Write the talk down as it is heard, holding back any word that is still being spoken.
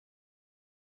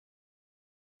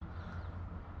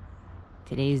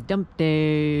Today's dump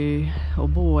day. Oh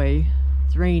boy,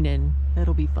 it's raining.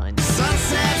 That'll be fun.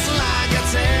 Sunsets like a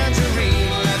tangerine.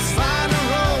 Let's find a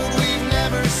road we've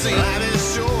never seen. Life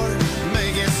is short,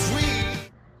 make it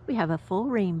sweet. We have a full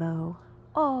rainbow.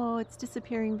 Oh, it's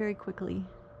disappearing very quickly.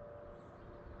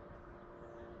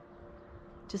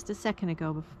 Just a second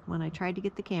ago when I tried to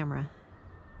get the camera.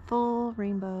 Full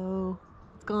rainbow.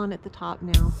 It's gone at the top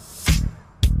now.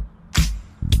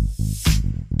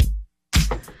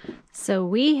 So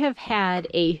we have had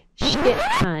a shit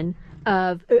ton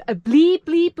of a bleep,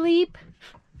 bleep, bleep.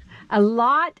 A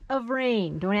lot of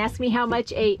rain. Don't ask me how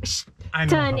much a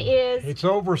ton is. It's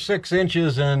over 6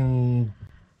 inches in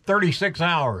 36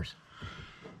 hours.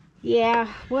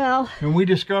 Yeah, well. And we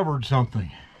discovered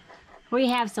something. We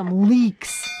have some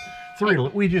leaks.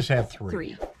 We just have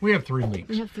three. We have 3 leaks.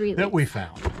 We have 3 leaks. That we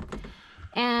found.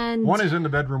 And one is in the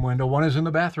bedroom window, one is in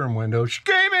the bathroom window. She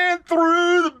came in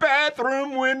through the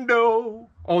bathroom window.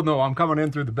 Oh no, I'm coming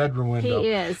in through the bedroom window. He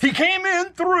is. He came in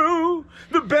through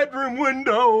the bedroom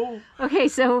window. Okay,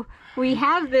 so we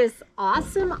have this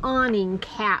awesome awning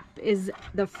cap is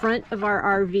the front of our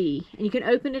RV. And you can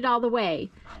open it all the way.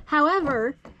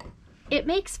 However, it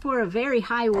makes for a very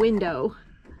high window.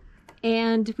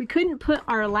 And we couldn't put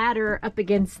our ladder up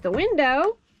against the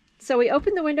window. So we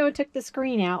opened the window and took the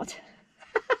screen out.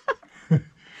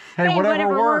 Hey,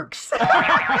 whatever works.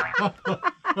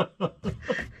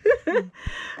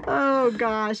 Oh,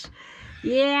 gosh.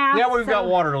 Yeah. Yeah, we've got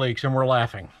water leaks and we're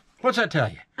laughing. What's that tell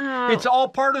you? It's all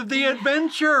part of the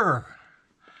adventure.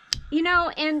 You know,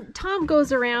 and Tom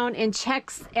goes around and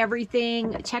checks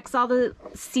everything, checks all the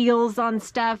seals on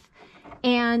stuff.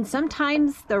 And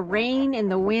sometimes the rain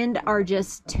and the wind are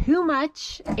just too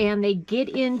much and they get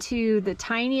into the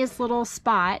tiniest little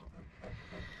spot.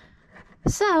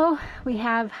 So we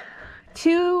have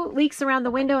 2 leaks around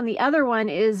the window and the other one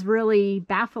is really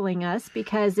baffling us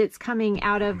because it's coming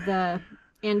out of the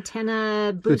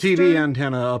antenna booster. The TV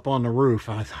antenna up on the roof.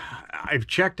 I've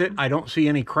checked it. I don't see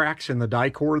any cracks in the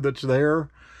dicor that's there,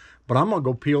 but I'm going to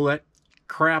go peel that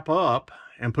crap up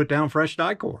and put down fresh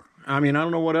dicor. I mean, I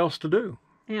don't know what else to do.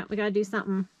 Yeah, we got to do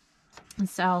something.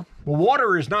 So. Well,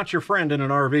 water is not your friend in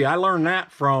an RV. I learned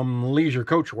that from Leisure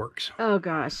Coachworks. Oh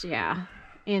gosh, yeah.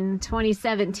 In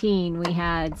 2017, we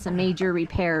had some major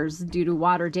repairs due to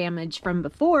water damage from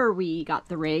before we got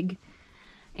the rig.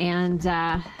 And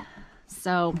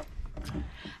so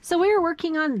we were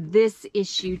working on this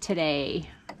issue today.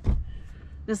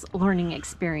 This learning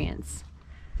experience.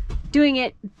 Doing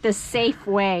it the safe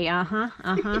way. Where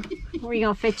are you going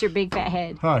to fit your big fat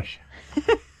head? Hush.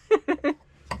 All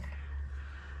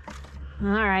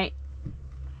right.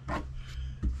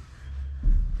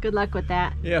 Good luck with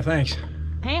that. Yeah, thanks.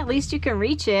 Hey, at least you can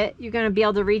reach it. You're going to be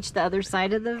able to reach the other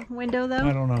side of the window, though?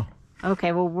 I don't know.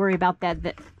 Okay, we'll worry about that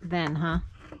then, huh?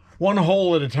 One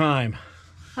hole at a time.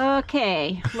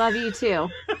 Okay. Love you, too.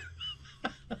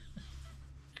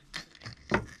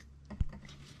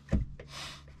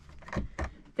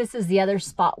 This is the other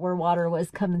spot where water was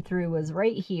coming through, was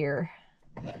right here.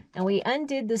 And we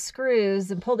undid the screws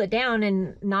and pulled it down,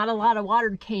 and not a lot of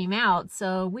water came out.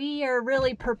 So we are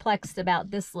really perplexed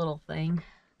about this little thing,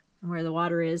 where the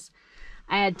water is.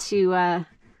 I had to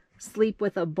sleep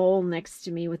with a bowl next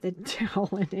to me with a towel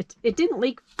in it. It didn't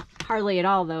leak hardly at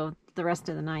all, though, the rest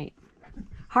of the night.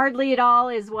 Hardly at all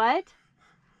is what?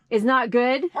 Is not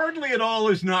good? Hardly at all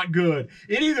is not good.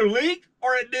 It either leaked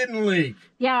or it didn't leak.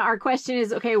 Yeah, our question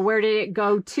is, okay, where did it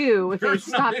go to if it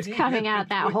stopped coming out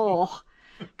that hole?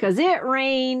 Because it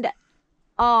rained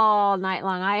all night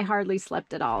long. I hardly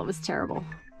slept at all. It was terrible.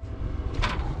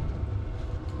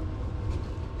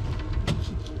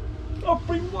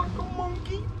 Hopping like a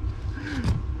monkey.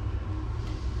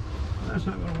 That's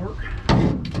not going to work.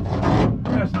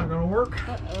 That's not going to work.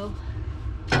 Uh-oh.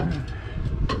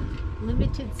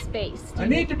 Limited space. I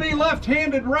need to be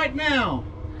left-handed right now.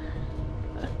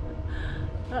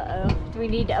 Uh-oh. Do we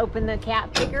need to open the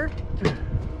cap bigger?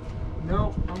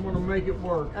 No, I'm going to make it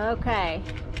work. Okay.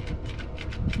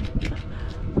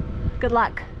 Good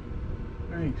luck.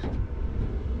 Thanks.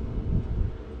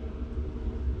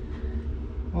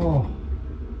 Oh.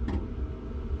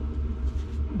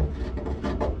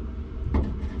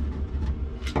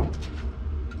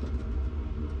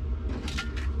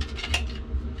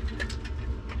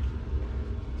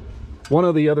 One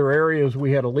of the other areas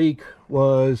we had a leak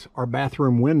was our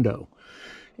bathroom window.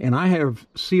 And I have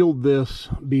sealed this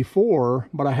before,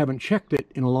 but I haven't checked it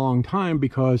in a long time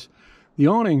because the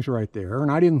awning's right there.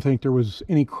 And I didn't think there was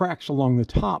any cracks along the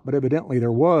top, but evidently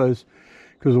there was,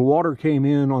 because the water came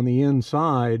in on the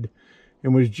inside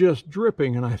and was just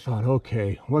dripping. And I thought,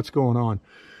 okay, what's going on?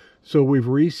 So we've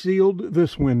resealed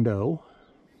this window.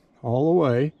 all the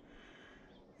way.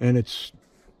 And it's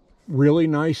really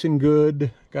nice and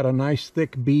good. Got a nice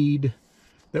thick bead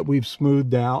that we've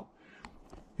smoothed out.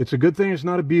 It's a good thing it's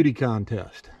not a beauty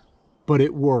contest, but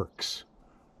it works.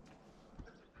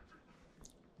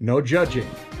 No judging.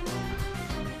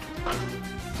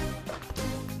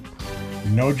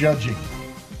 No judging.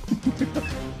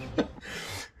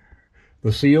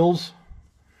 The seals,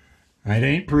 it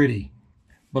ain't pretty.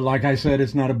 But like I said,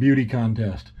 it's not a beauty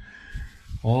contest.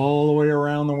 All the way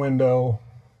around the window.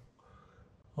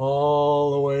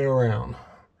 All the way around.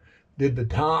 Did the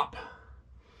top.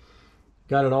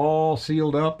 Got it all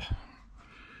sealed up.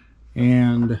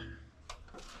 And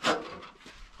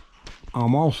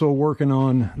I'm also working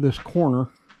on this corner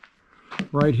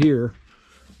right here.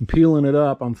 I'm peeling it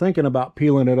up. I'm thinking about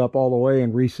peeling it up all the way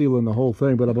and resealing the whole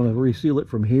thing, but I'm going to reseal it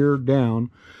from here down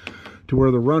to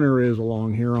where the runner is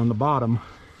along here on the bottom.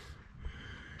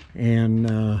 And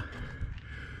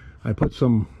I put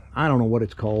some, I don't know what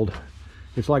it's called.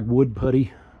 It's like wood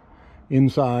putty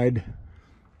inside.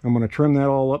 I'm going to trim that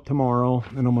all up tomorrow,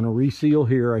 and I'm going to reseal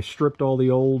here. I stripped all the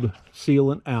old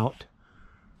sealant out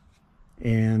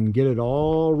and get it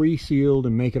all resealed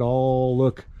and make it all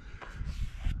look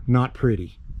not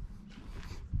pretty.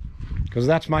 Because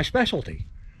that's my specialty.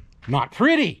 Not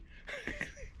pretty.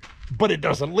 But it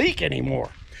doesn't leak anymore.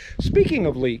 Speaking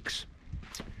of leaks,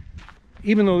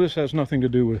 even though this has nothing to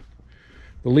do with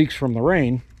the leaks from the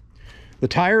rain, the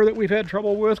tire that we've had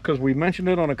trouble with, because we mentioned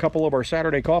it on a couple of our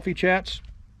Saturday coffee chats,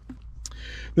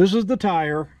 this is the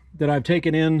tire that I've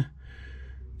taken in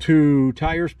to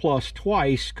Tires Plus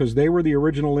twice, because they were the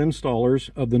original installers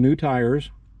of the new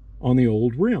tires on the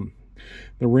old rim.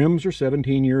 The rims are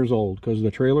 17 years old, because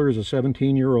the trailer is a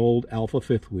 17-year-old Alpha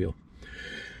fifth wheel.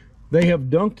 They have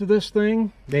dunked this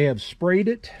thing, they have sprayed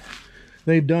it,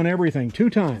 they've done everything 2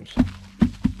 times.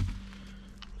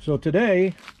 So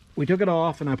today, we took it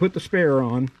off and I put the spare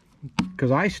on,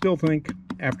 because I still think,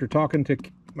 after talking to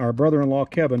our brother-in-law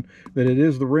Kevin, that it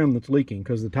is the rim that's leaking,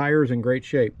 because the tire is in great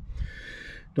shape.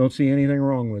 Don't see anything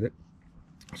wrong with it.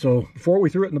 So before we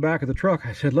threw it in the back of the truck,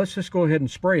 I said, let's just go ahead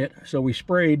and spray it. So we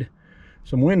sprayed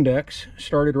some Windex,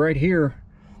 started right here,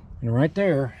 and right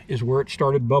there is where it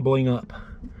started bubbling up.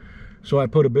 So I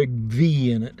put a big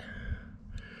V in it.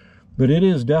 But it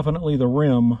is definitely the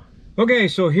rim. Okay,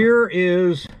 so here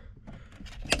is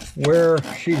where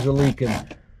she's a-leaking.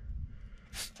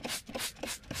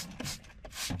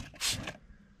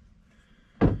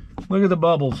 Look at the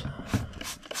bubbles.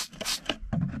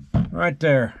 Right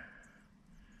there.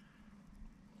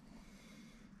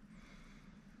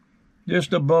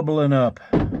 Just a bubbling up.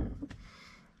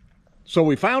 So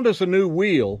we found us a new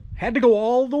wheel. Had to go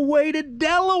all the way to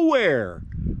Delaware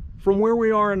from where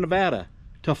we are in Nevada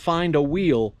to find a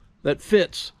wheel that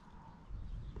fits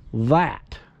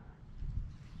that.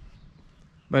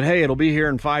 But hey, it'll be here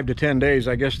in 5 to 10 days.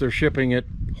 I guess they're shipping it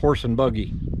horse and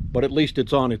buggy, but at least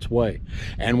it's on its way.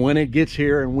 And when it gets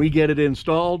here and we get it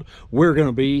installed, we're going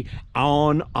to be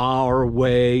on our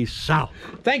way south.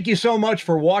 Thank you so much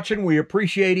for watching. We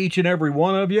appreciate each and every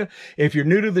one of you. If you're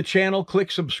new to the channel,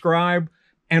 click subscribe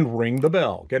and ring the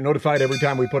bell. Get notified every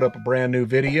time we put up a brand new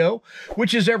video,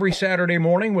 which is every Saturday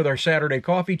morning with our Saturday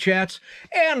coffee chats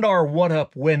and our What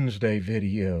Up Wednesday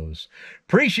videos.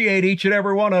 Appreciate each and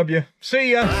every one of you.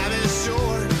 See ya.